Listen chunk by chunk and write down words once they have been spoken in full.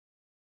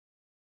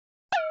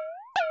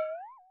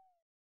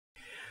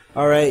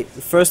Alright,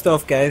 first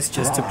off guys,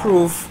 just to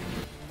prove,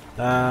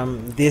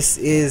 this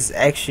is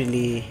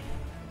actually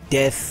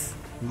Death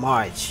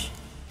March.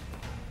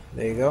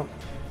 There you go.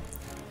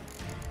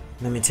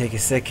 Let me take a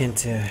second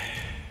to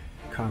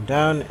calm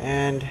down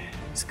and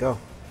let's go.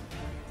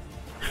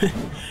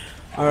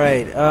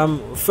 Alright,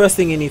 first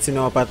thing you need to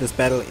know about this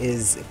battle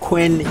is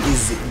Quen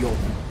is your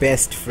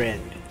best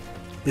friend.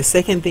 The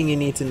second thing you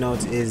need to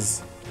note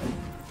is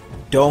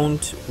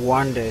don't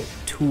wander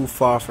too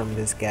far from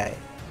this guy.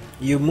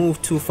 You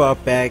move too far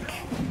back,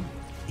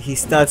 he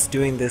starts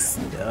doing this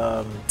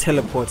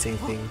teleporting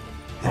thing,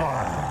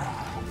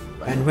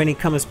 and when he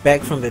comes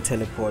back from the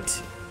teleport,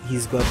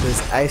 he's got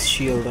this ice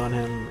shield on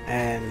him,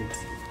 and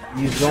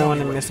you don't want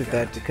to mess with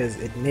that because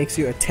it makes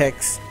your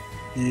attacks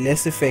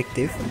less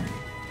effective.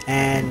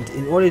 And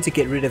in order to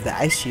get rid of the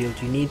ice shield,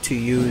 you need to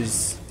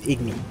use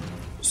Igni.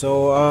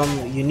 So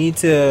you need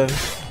to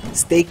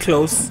stay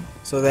close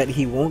so that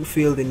he won't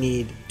feel the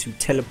need to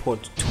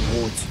teleport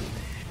towards you.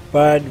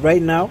 But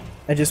right now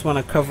I just want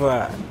to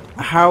cover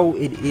how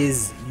it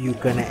is you're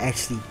gonna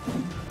actually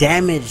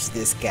damage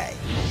this guy.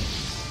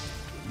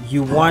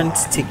 You want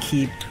to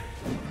keep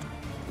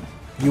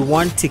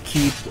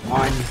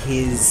on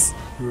his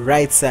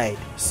right side,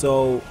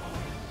 so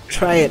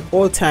try at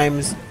all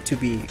times to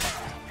be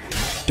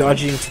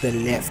dodging to the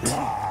left,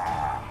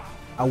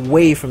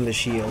 away from the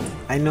shield.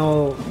 I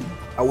know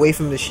away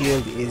from the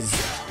shield is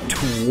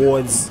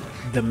towards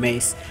the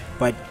mace,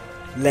 but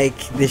like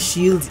the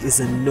shield is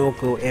a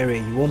no-go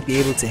area. You won't be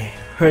able to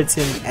hurt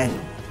him at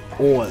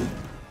all.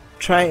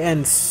 Try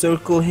and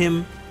circle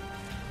him,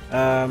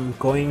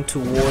 going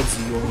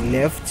towards your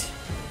left.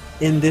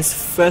 In this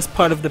first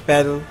part of the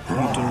battle,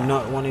 you do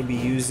not want to be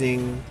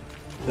using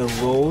the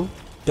roll.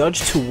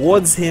 Dodge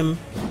towards him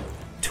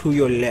to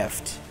your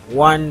left.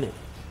 One,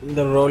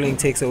 the rolling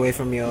takes away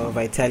from your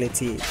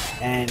vitality,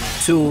 and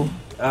two,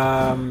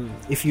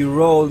 if you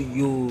roll,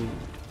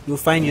 you'll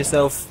find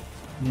yourself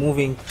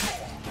moving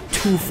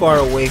too far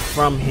away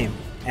from him,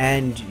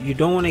 and you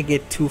don't want to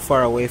get too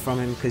far away from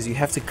him because you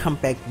have to come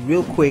back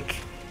real quick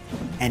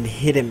and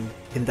hit him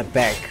in the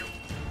back.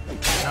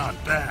 Not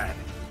bad.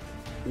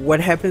 What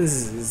happens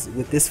is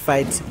with this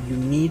fight, you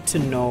need to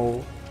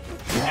know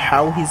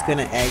how he's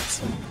gonna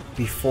act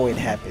before it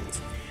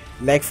happens.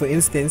 Like for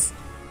instance,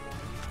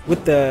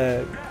 with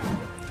the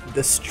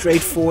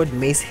straightforward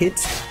mace hit,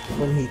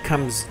 when he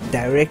comes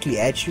directly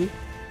at you,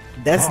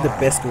 that's the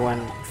best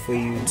one for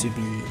you to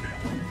be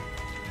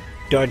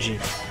dodging.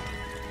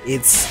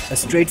 It's a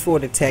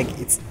straightforward attack,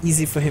 it's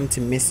easy for him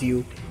to miss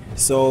you,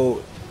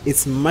 so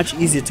it's much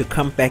easier to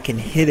come back and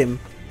hit him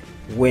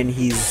when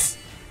he's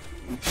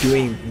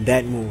doing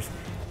that move,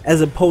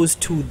 as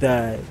opposed to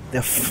the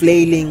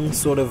flailing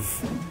sort of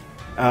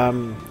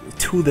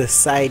to the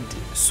side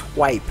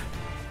swipe.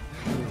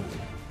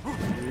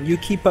 You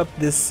keep up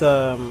this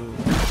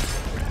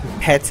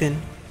pattern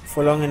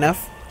for long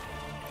enough,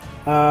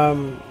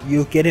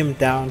 you'll get him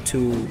down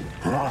to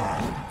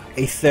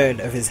a third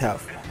of his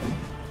health.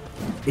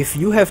 If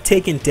you have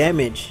taken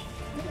damage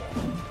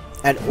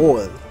at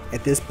all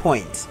at this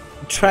point,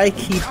 try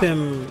keep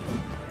him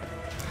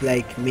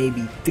like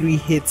maybe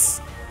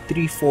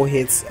 3-4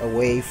 hits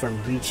away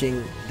from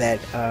reaching that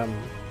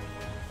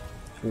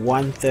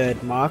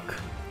 1/3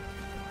 mark,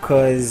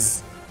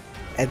 because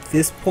at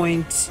this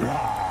point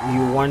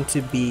you want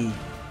to be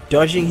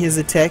dodging his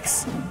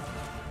attacks.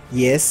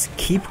 Yes,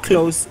 keep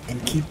close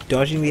and keep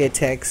dodging the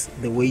attacks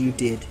the way you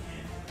did,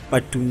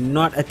 but do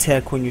not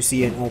attack when you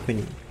see an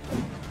opening.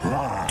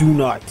 Do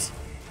not.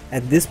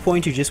 At this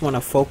point you just want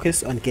to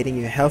focus on getting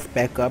your health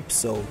back up,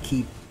 so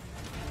keep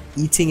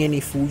eating any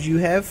food you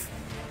have.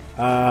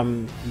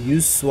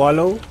 Use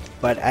swallow,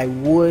 but I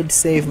would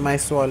save my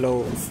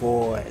swallow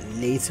for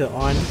later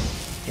on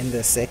in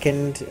the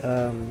second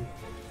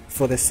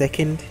for the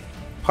second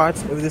part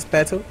of this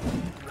battle,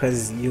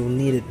 because you'll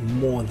need it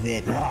more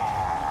then.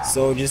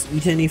 So just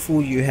eat any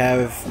food you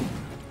have,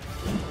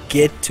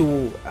 get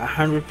to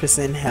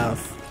 100%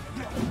 health,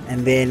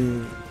 and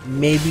then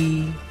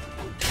maybe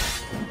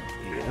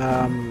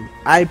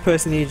I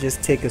personally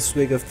just take a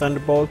swig of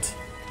Thunderbolt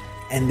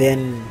and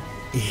then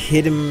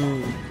hit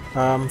him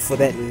for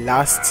that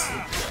last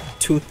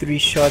 2-3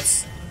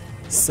 shots.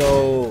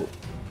 So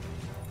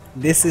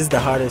this is the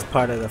hardest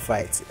part of the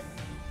fight,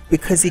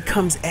 because he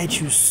comes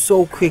at you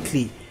so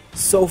quickly,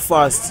 so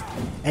fast,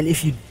 and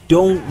if you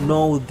don't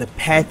know the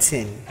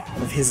pattern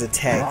of his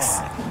attacks,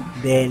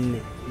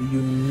 then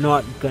you're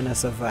not gonna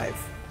survive.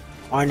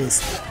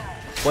 Honestly,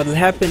 what will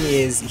happen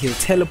is he'll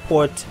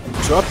teleport,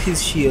 drop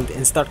his shield,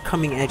 and start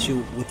coming at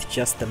you with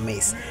just the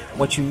mace.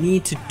 What you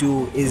need to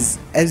do is,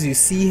 as you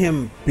see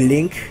him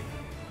blink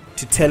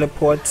to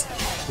teleport,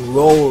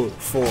 roll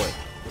forward.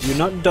 You're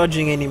not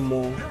dodging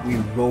anymore,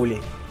 we're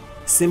rolling,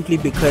 simply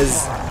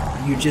because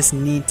you just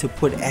need to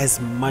put as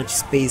much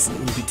space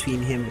in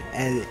between him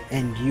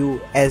and you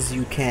as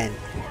you can.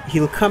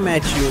 He'll come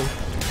at you,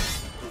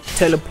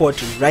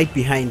 teleport right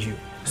behind you.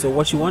 So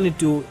what you want to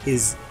do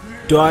is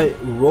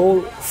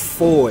roll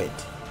forward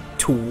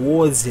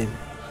towards him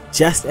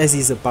just as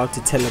he's about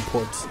to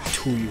teleport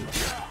to you.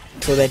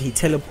 so that he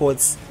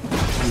teleports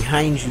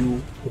behind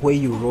you where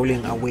you're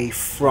rolling away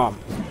from,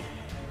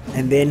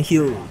 and then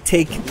he'll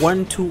take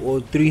 1, 2 or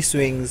 3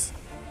 swings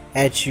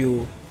at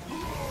you,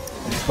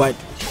 but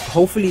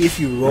hopefully if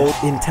you roll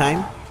in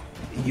time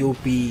you'll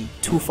be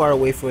too far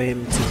away for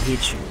him to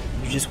hit you.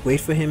 You just wait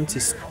for him to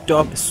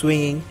stop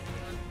swinging,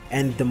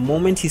 and the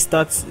moment he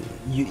starts,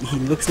 he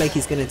looks like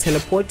he's gonna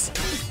teleport,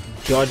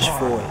 dodge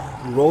forward,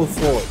 roll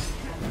forward.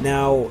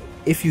 Now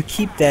if you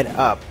keep that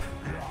up,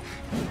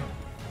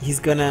 he's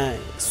gonna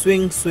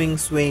swing,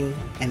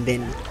 and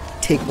then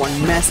take one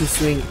massive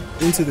swing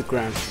into the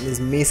ground, and his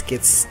mace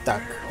gets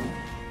stuck.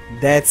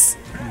 That's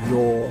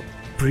your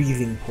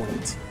breathing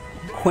point.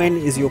 Quen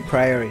is your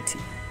priority.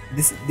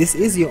 This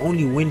is your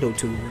only real window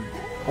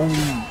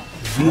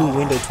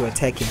to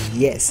attack him,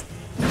 yes,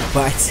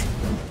 but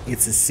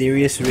it's a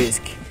serious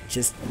risk.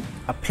 Just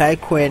apply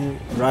Quen,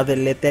 rather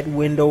let that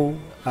window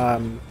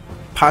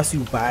pass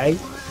you by.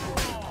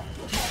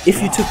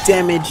 If you took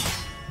damage,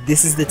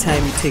 this is the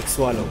time you take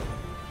Swallow.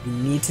 You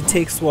need to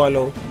take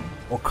Swallow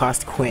or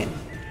cast Quen.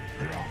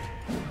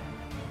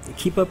 So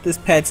keep up this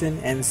pattern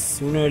and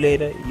sooner or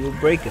later you'll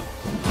break him.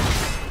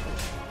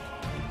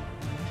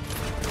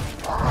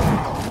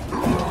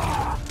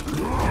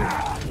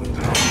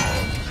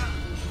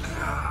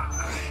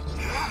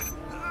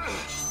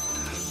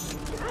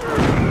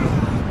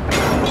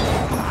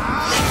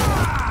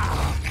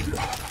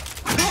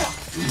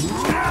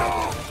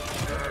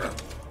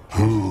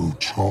 Who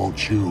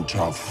taught you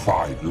to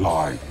fight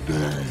like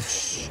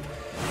this?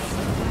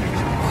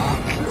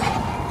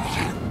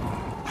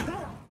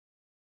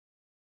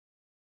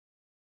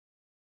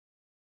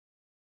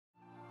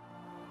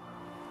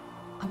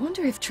 I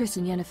wonder if Triss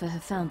and Yennefer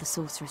have found the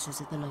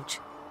sorceresses at the lodge.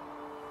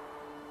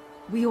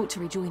 We ought to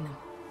rejoin them.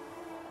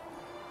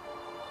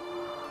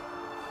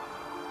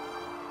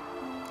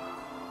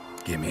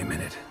 Give me a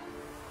minute.